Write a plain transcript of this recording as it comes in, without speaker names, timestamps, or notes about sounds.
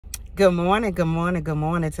Good morning, good morning, good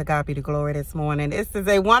morning. To God be the glory this morning. This is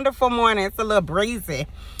a wonderful morning. It's a little breezy.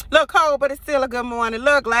 Look cold, but it's still a good morning.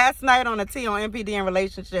 Look, last night on the T on MPD and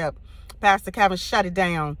relationship, Pastor Kevin shut it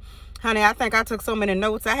down. Honey, I think I took so many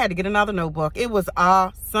notes, I had to get another notebook. It was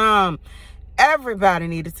awesome. Everybody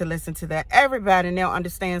needed to listen to that. Everybody now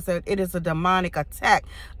understands that it is a demonic attack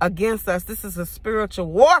against us. This is a spiritual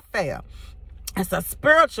warfare. It's a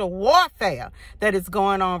spiritual warfare that is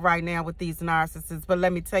going on right now with these narcissists. But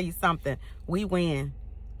let me tell you something. We win.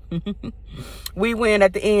 We win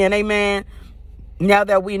at the end. Amen. Now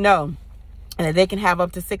that we know that they can have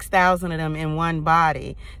up to 6,000 of them in one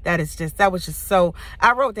body. That was just so,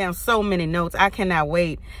 I wrote down so many notes. I cannot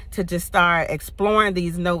wait to just start exploring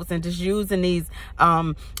these notes and just using these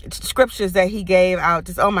scriptures that he gave out.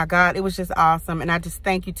 Just, oh my God, it was just awesome. And I just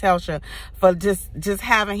thank you, Telsha, for just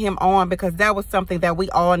having him on, because that was something that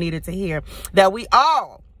we all needed to hear, that we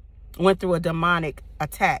all went through a demonic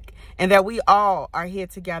attack, and that we all are here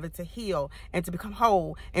together to heal and to become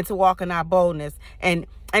whole and to walk in our boldness and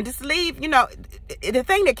just leave. You know, the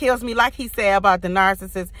thing that kills me, like he said about the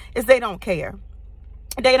narcissists, is they don't care.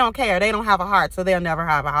 They don't care. They don't have a heart, so they'll never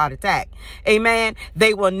have a heart attack. Amen.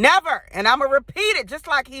 They will never, and I'm going to repeat it just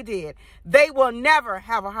like he did, they will never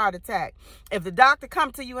have a heart attack. If the doctor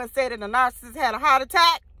come to you and say that the narcissist had a heart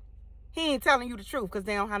attack, he ain't telling you the truth, because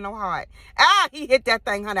they don't have no heart. He hit that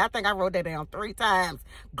thing, honey. I think I wrote that down 3 times.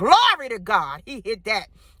 Glory to God. He hit that,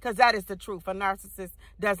 because that is the truth. A narcissist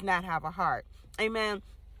does not have a heart. Amen.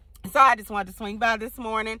 So I just wanted to swing by this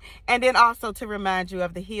morning, and then also to remind you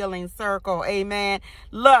of the healing circle. Amen.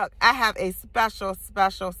 Look, I have a special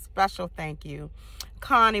thank you.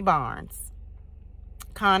 Connie Barnes.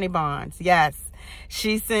 Yes.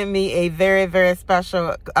 She sent me a very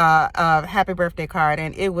special happy birthday card,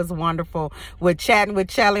 and it was wonderful, with chatting with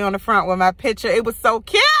Chelly on the front with my picture. It was so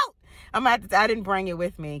cute. I didn't bring it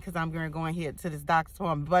with me because I'm going to go in here to this doctor's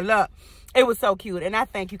appointment. But look, it was so cute. And I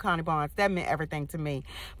thank you, Connie Barnes. That meant everything to me.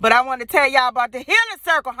 But I want to tell y'all about the healing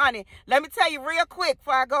circle, honey. Let me tell you real quick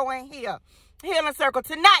before I go in here. Healing circle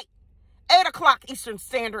tonight, 8 o'clock Eastern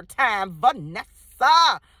Standard Time.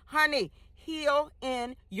 Vanessa, honey, heal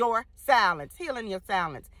in your silence. Heal in your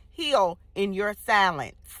silence. Heal in your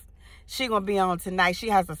silence. She going to be on tonight. She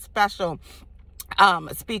has a special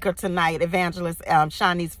speaker tonight, evangelist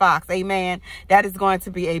Shanice Fox. Amen. That is going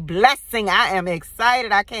to be a blessing. I am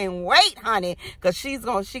excited. I can't wait, honey, because she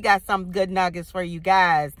got some good nuggets for you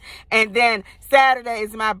guys. And then Saturday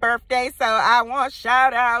is my birthday, so I want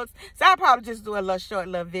shout outs. So I'll probably just do a short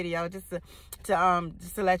video just to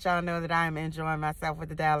let y'all know that I am enjoying myself with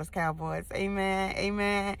the Dallas Cowboys.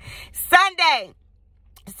 Amen. Sunday,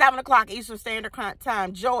 7 o'clock Eastern Standard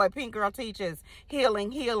Time, Joy, Pink Girl Teaches,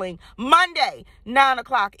 Healing. Monday, 9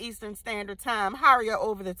 o'clock Eastern Standard Time, Haria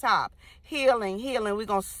Over the Top, Healing. We're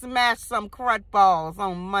going to smash some crud balls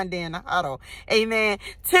on Monday in the huddle. Amen.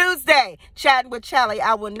 Tuesday, Chatting with Chelly.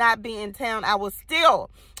 I will not be in town. I will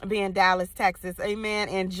still be in Dallas, Texas. Amen.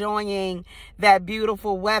 Enjoying that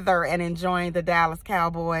beautiful weather and enjoying the Dallas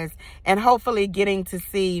Cowboys, and hopefully getting to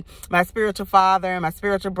see my spiritual father and my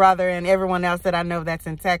spiritual brother and everyone else that I know that's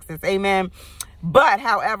in Texas. Amen. But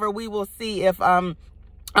however, we will see if I'm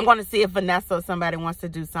going to see if Vanessa or somebody wants to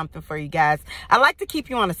do something for you guys. I like to keep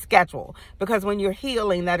you on a schedule, because when you're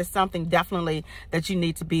healing, that is something definitely that you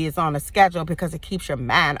need to be is on a schedule, because it keeps your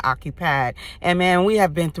mind occupied. And man, we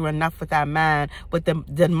have been through enough with our mind, with the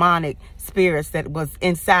demonic spirits that was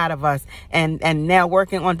inside of us. And now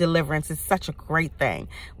working on deliverance is such a great thing.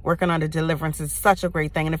 Working on the deliverance is such a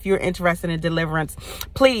great thing. And if you're interested in deliverance,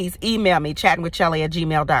 please email me,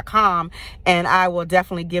 chattingwithchelly@gmail.com, and I will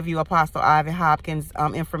definitely give you Apostle Ivy Hopkins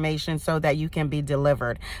information so that you can be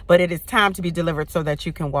delivered. But it is time to be delivered so that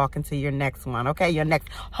you can walk into your next one, okay? Your next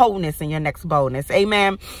wholeness and your next boldness.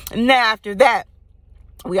 Amen. Now, after that,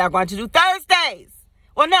 we are going to do Thursdays.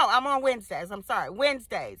 Well, no, I'm on Wednesdays. I'm sorry.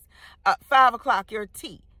 Wednesdays, 5 o'clock, your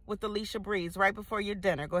tea with Alicia Breeze right before your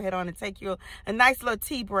dinner. Go ahead on and take you a nice little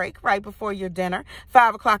tea break right before your dinner.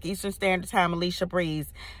 5 o'clock Eastern Standard Time, Alicia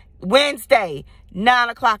Breeze. Wednesday, 9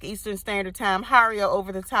 o'clock Eastern Standard Time, Haria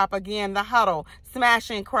Over the Top again, the huddle,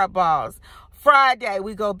 smashing crap balls. Friday,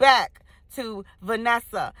 we go back to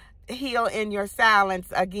Vanessa, Heal in Your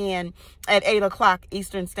Silence again at 8 o'clock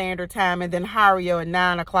Eastern Standard Time, and then Haria at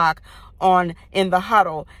 9 o'clock on in the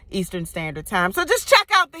huddle Eastern Standard Time. So just check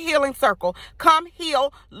out the healing circle. Come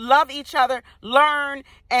heal, love each other, learn,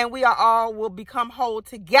 and we are all will become whole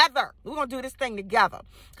together. We're going to do this thing together,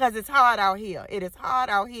 because it's hard out here. It is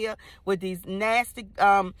hard out here with these nasty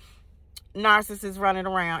narcissists running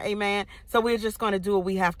around. Amen. So we're just going to do what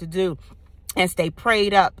we have to do and stay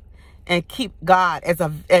prayed up and keep God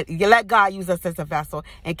let God use us as a vessel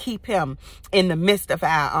and keep him in the midst of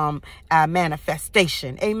our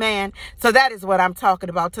manifestation. Amen. So that is what I'm talking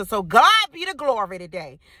about. So God be the glory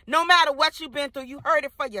today. No matter what you've been through, you heard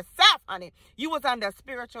it for yourself, honey. You was under a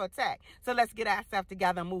spiritual attack. So let's get ourselves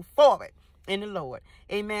together and move forward in the Lord.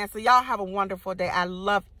 Amen. So y'all have a wonderful day. I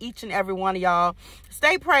love each and every one of y'all.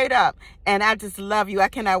 Stay prayed up. And I just love you. I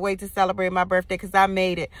cannot wait to celebrate my birthday because I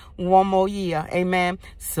made it one more year. Amen.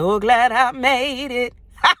 So glad I made it.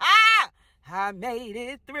 I made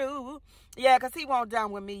it through. Yeah, because he won't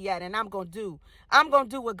done with me yet. And I'm going to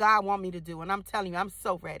do what God want me to do. And I'm telling you, I'm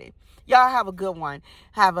so ready. Y'all have a good one.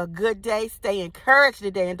 Have a good day. Stay encouraged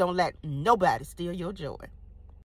today and don't let nobody steal your joy.